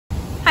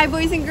Hi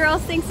boys and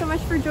girls, thanks so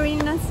much for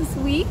joining us this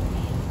week.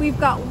 We've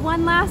got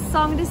one last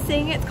song to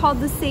sing. It's called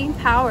The Same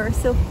Power.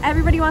 So if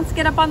everybody wants to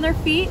get up on their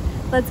feet,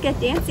 let's get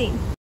dancing.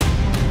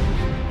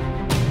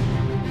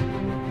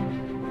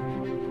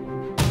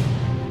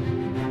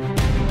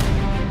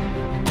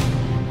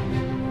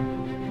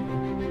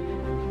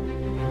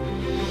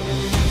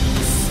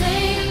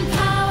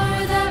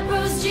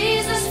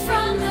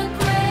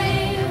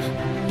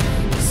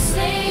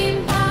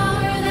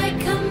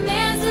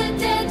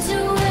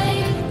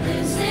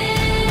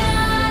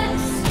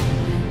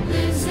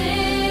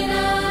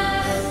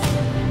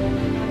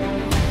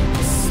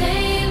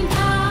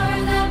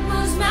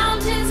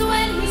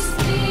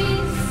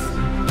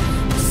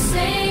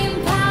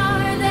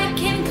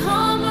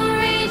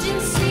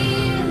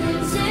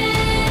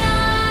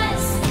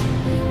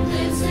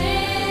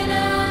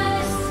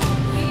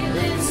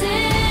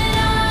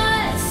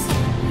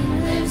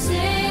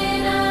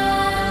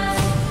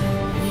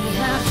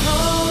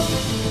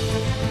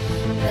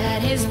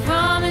 His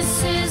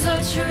promises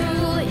are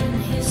true in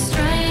His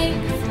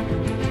strength.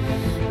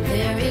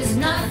 There is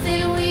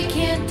nothing we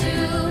can't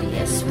do.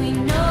 Yes, we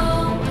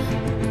know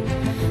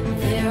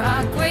there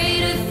are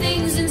greater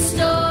things in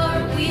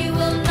store. We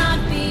will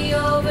not be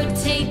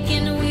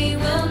overtaken. We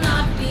will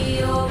not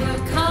be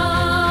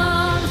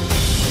overcome.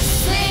 The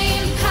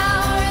same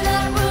power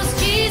that rose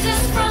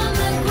Jesus from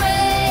the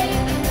grave,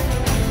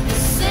 the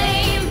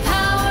same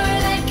power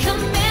that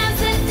commands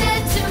the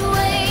dead to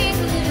wake,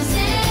 lives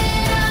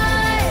in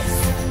us.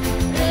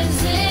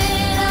 Lives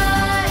in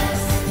us.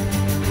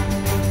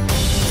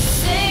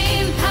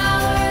 Same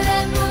power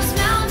that moves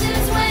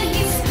mountains when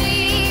He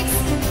speaks.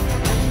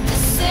 The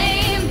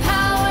same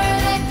power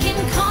that can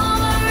calm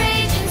a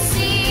raging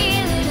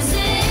sea lives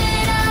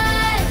in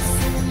us.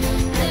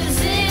 Lives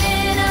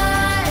in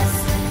us.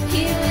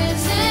 He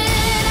lives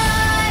in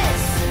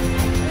us.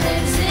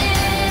 Lives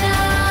in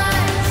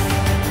us.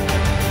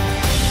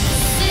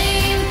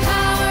 Same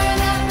power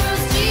that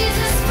rose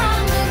Jesus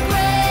from the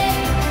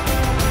grave.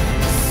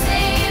 The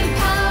same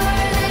power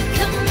that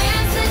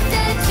commands the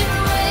dead to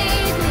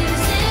wake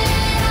lives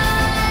in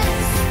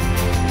us.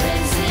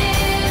 Lives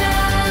in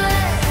us.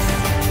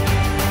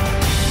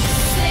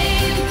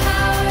 Same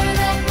power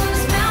that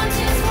moves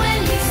mountains when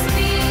He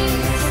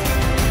speaks.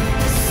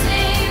 The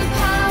same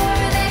power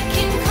that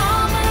can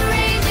calm a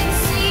raging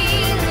sea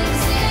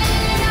lives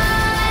in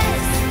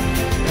us.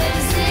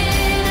 Lives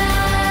in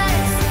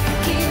us.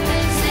 He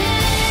lives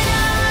in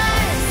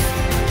us.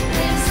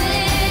 Lives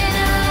in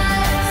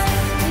us.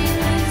 He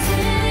lives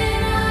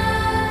in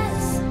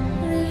us.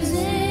 Lives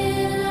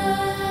in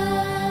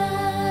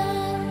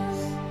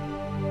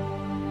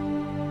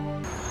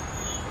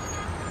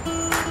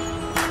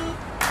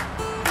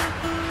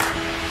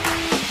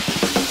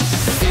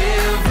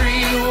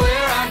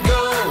Everywhere I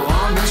go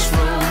on this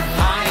road,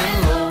 high and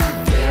low,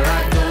 where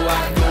I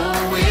go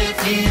with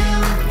you.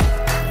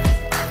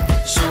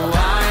 So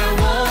I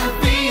won't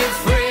be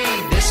afraid,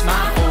 this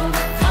my home,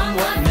 come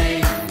what may.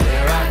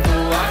 Where I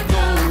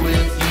go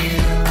with you.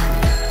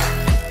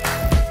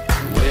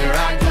 Where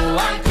I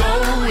go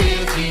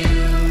with you.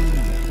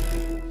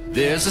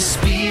 There's a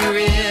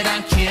spirit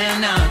I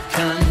cannot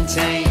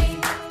contain.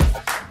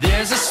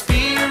 There's a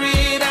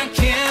spirit I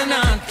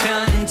cannot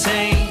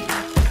contain.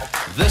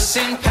 The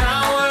same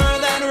power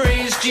that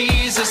raised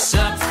Jesus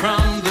up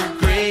from the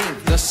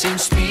grave, the same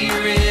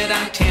spirit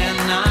I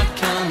cannot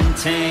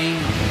contain.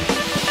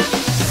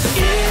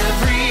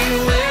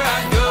 Everywhere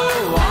I go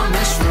on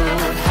this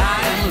road,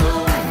 high and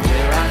low,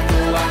 where I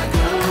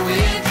go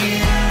with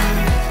you.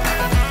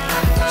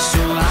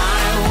 So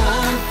I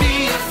won't be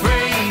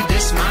afraid,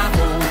 this my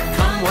home,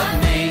 come what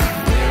may.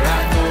 Where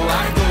I go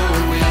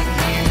with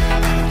you.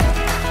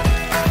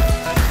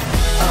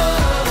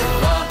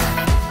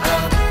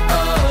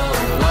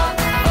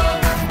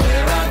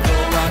 Where I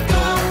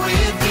go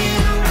with you.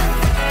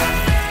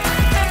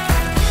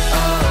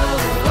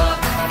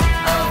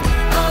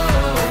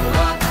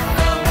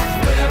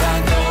 Where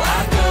I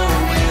go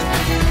with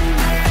you.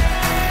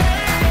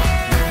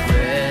 Your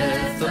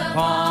breath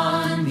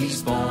upon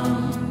these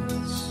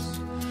bones,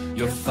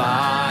 your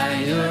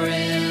fire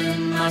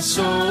in my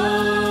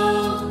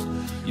soul,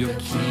 your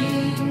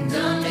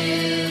kingdom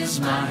is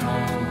my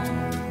home,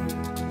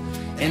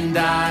 and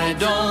I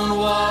don't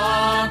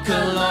walk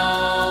alone.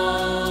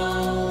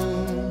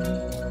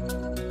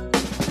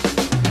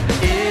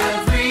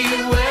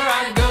 Everywhere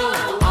I go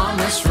on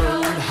this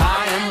road,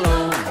 high and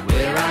low,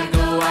 where I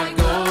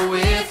go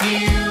with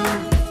you.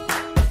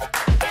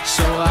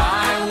 So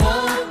I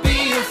won't be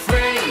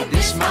afraid,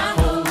 this my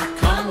home,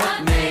 come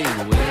what may.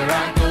 Where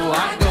I go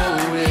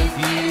with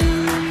you.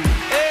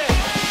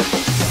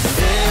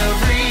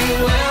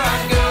 Everywhere I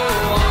go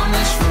on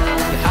this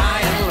road,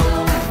 high and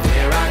low,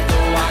 where I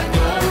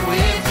go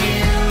with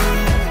you.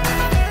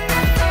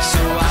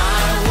 So I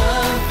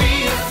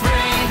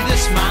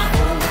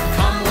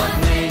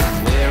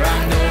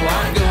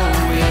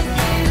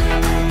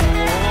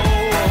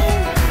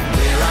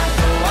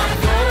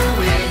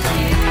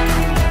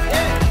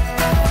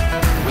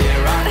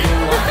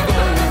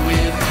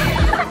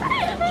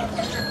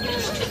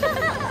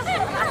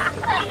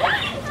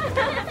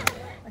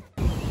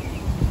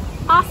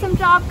Awesome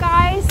job,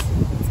 guys.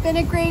 It's been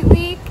a great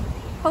week.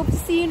 Hope to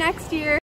see you next year.